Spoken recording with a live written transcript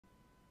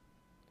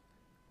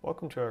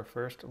Welcome to our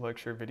first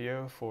lecture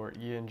video for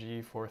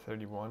ENG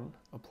 431,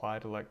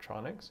 Applied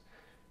Electronics.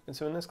 And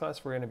so in this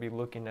class we're going to be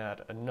looking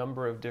at a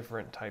number of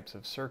different types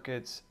of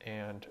circuits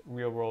and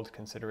real-world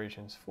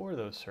considerations for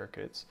those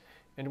circuits.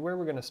 And where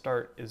we're going to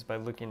start is by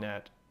looking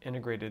at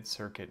integrated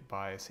circuit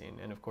biasing.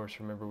 And of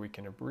course, remember, we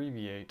can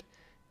abbreviate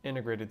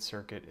integrated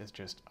circuit as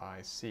just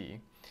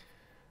IC.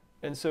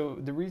 And so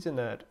the reason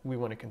that we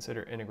want to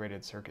consider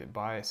integrated circuit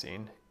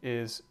biasing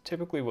is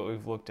typically what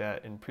we've looked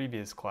at in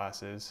previous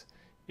classes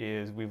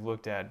is we've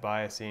looked at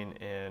biasing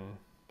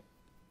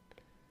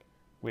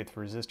with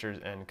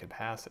resistors and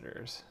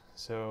capacitors.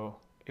 So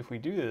if we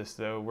do this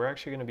though, we're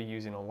actually going to be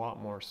using a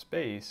lot more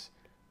space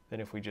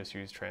than if we just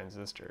use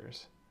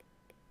transistors.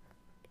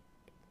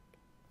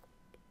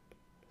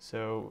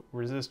 So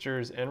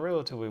resistors and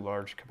relatively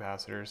large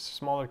capacitors,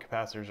 smaller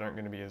capacitors aren't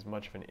going to be as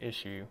much of an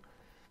issue.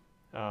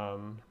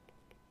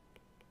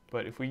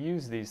 But if we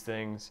use these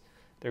things,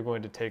 they're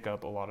going to take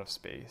up a lot of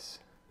space.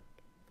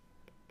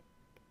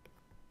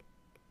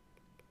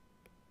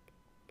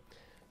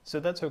 So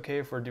that's okay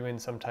if we're doing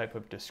some type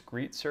of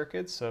discrete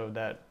circuits. So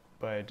that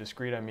by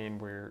discrete, I mean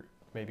we're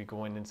maybe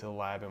going into the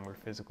lab and we're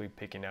physically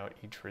picking out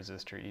each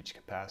resistor, each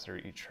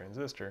capacitor, each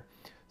transistor.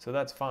 So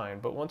that's fine.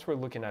 But once we're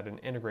looking at an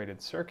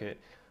integrated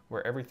circuit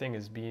where everything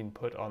is being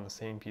put on the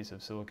same piece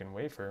of silicon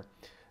wafer,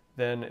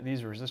 then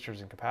these resistors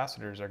and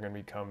capacitors are going to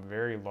become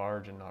very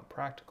large and not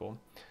practical.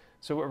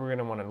 So what we're going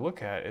to want to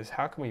look at is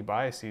how can we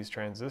bias these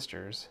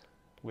transistors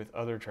with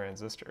other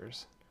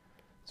transistors.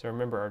 So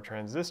remember, our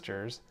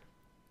transistors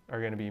are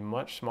going to be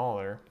much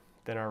smaller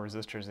than our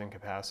resistors and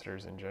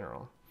capacitors in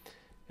general.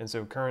 And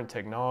so current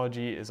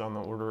technology is on the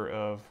order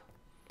of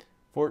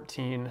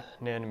 14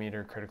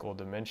 nanometer critical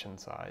dimension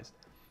size.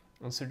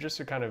 And so just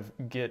to kind of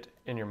get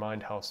in your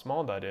mind how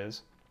small that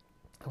is,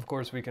 of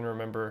course we can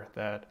remember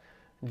that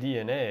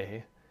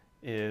DNA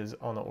is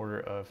on the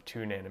order of 2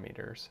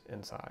 nanometers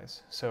in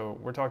size. So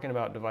we're talking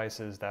about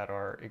devices that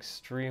are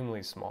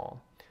extremely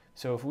small.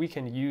 So if we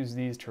can use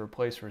these to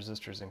replace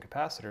resistors and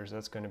capacitors,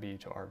 that's going to be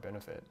to our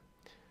benefit.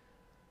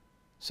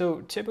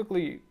 So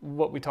typically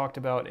what we talked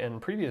about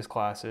in previous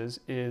classes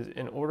is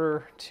in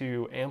order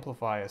to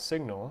amplify a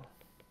signal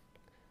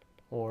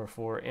or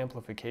for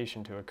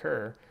amplification to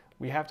occur,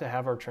 we have to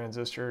have our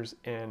transistors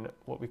in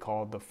what we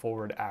call the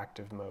forward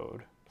active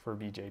mode for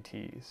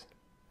BJTs.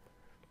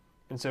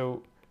 And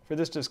so for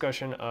this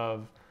discussion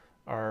of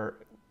our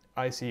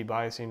IC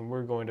biasing,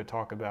 we're going to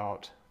talk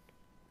about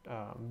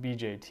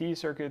BJT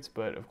circuits,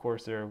 but of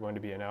course there are going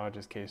to be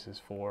analogous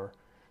cases for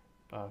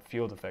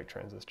field effect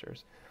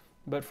transistors.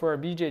 But for our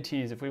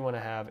BJTs, if we want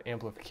to have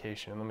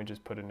amplification, let me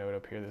just put a note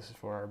up here, this is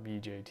for our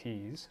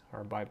BJTs,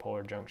 our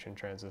bipolar junction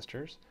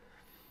transistors.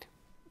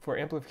 For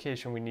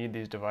amplification, we need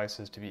these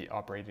devices to be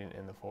operating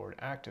in the forward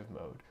active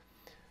mode.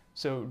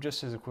 So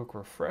just as a quick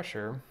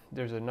refresher,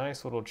 there's a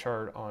nice little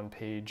chart on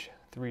page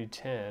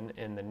 310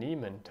 in the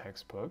Niemann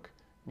textbook,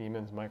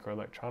 Niemann's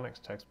microelectronics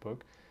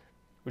textbook,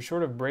 which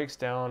sort of breaks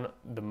down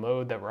the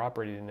mode that we're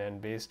operating in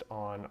based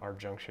on our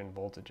junction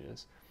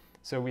voltages.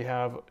 So we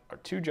have our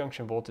two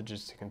junction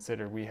voltages to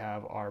consider. We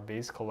have our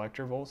base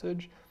collector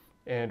voltage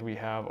and we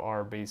have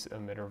our base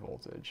emitter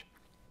voltage.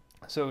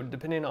 So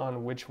depending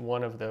on which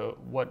one of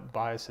what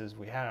biases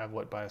we have,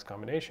 what bias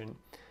combination,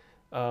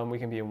 we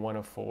can be in one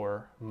of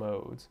four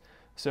modes.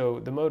 So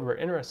the mode we're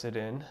interested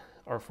in,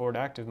 our forward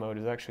active mode,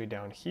 is actually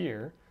down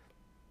here.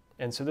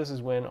 And so this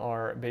is when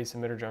our base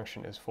emitter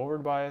junction is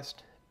forward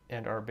biased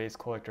and our base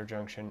collector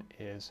junction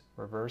is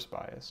reverse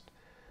biased.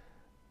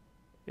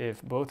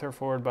 If both are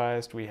forward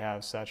biased, we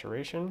have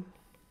saturation.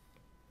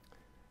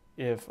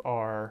 If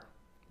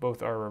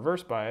both are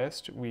reverse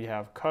biased, we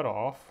have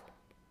cutoff.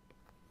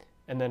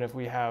 And then if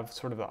we have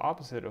sort of the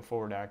opposite of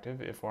forward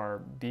active, if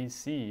our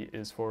BC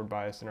is forward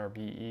biased and our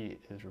BE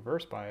is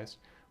reverse biased,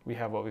 we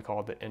have what we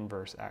call the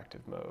inverse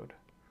active mode.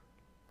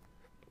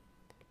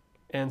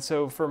 And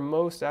so for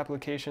most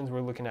applications,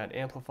 we're looking at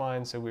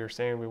amplifying. So we were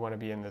saying we want to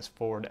be in this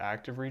forward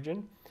active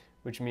region,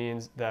 which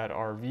means that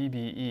our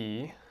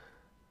VBE,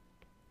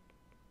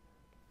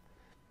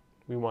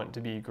 we want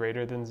to be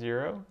greater than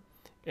 0.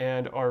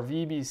 And our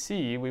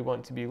VBC, we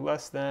want to be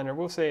less than, or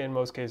we'll say in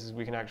most cases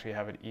we can actually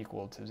have it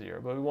equal to 0,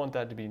 but we want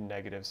that to be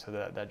negative so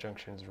that that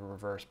junction is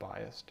reverse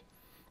biased.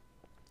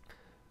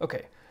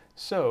 Okay,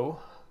 so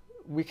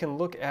we can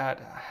look at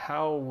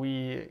how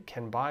we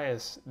can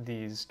bias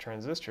these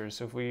transistors.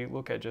 So if we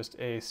look at just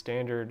a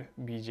standard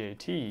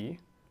BJT,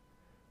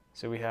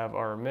 so we have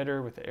our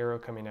emitter with the arrow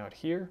coming out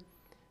here,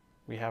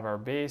 we have our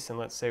base, and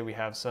let's say we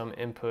have some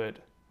input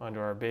onto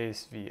our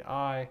base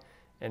VI,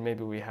 and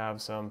maybe we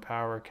have some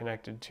power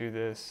connected to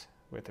this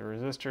with a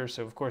resistor.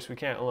 So of course we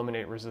can't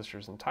eliminate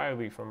resistors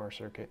entirely from our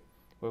circuit,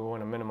 but we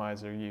want to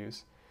minimize their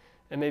use.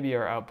 And maybe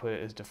our output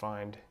is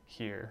defined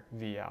here,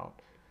 V out.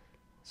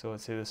 So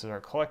let's say this is our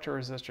collector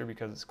resistor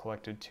because it's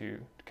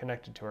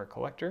connected to our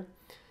collector.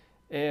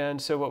 And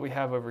so what we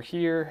have over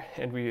here,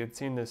 and we had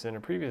seen this in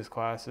a previous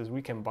class, is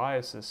we can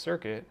bias this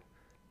circuit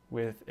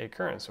with a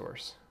current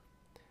source.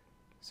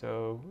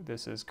 So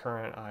this is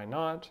current I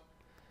naught.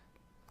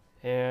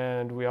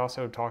 And we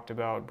also talked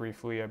about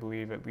briefly, I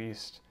believe at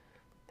least,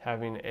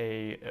 having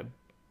a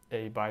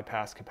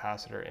bypass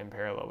capacitor in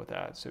parallel with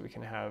that. So we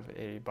can have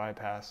a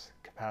bypass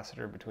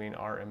capacitor between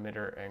our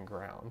emitter and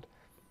ground.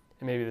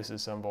 And maybe this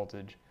is some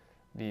voltage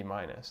V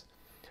minus.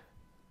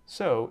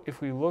 So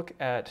if we look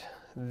at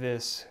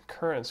this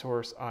current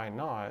source I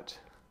naught,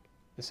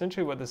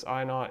 essentially what this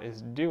I naught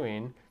is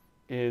doing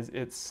is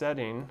it's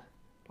setting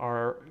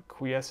our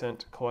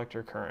quiescent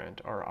collector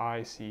current, our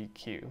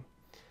ICQ.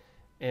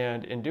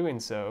 And in doing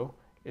so,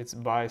 it's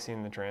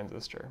biasing the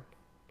transistor.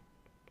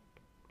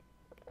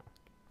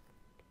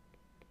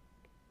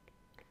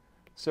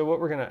 So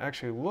what we're going to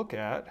actually look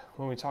at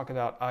when we talk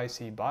about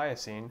IC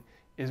biasing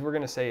is we're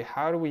going to say,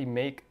 how do we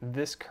make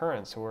this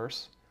current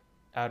source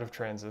out of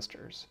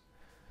transistors?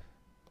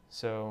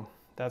 So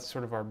that's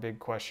sort of our big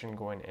question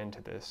going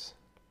into this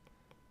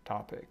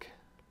topic.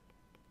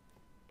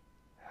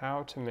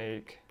 How to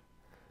make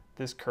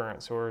this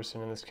current source,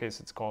 and in this case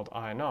it's called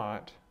I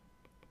naught,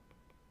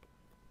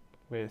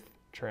 with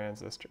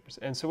transistors.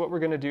 And so what we're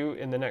going to do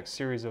in the next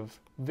series of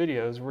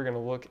videos, we're going to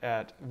look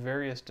at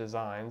various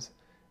designs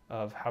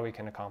of how we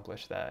can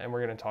accomplish that, and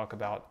we're going to talk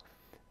about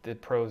the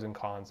pros and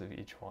cons of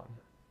each one.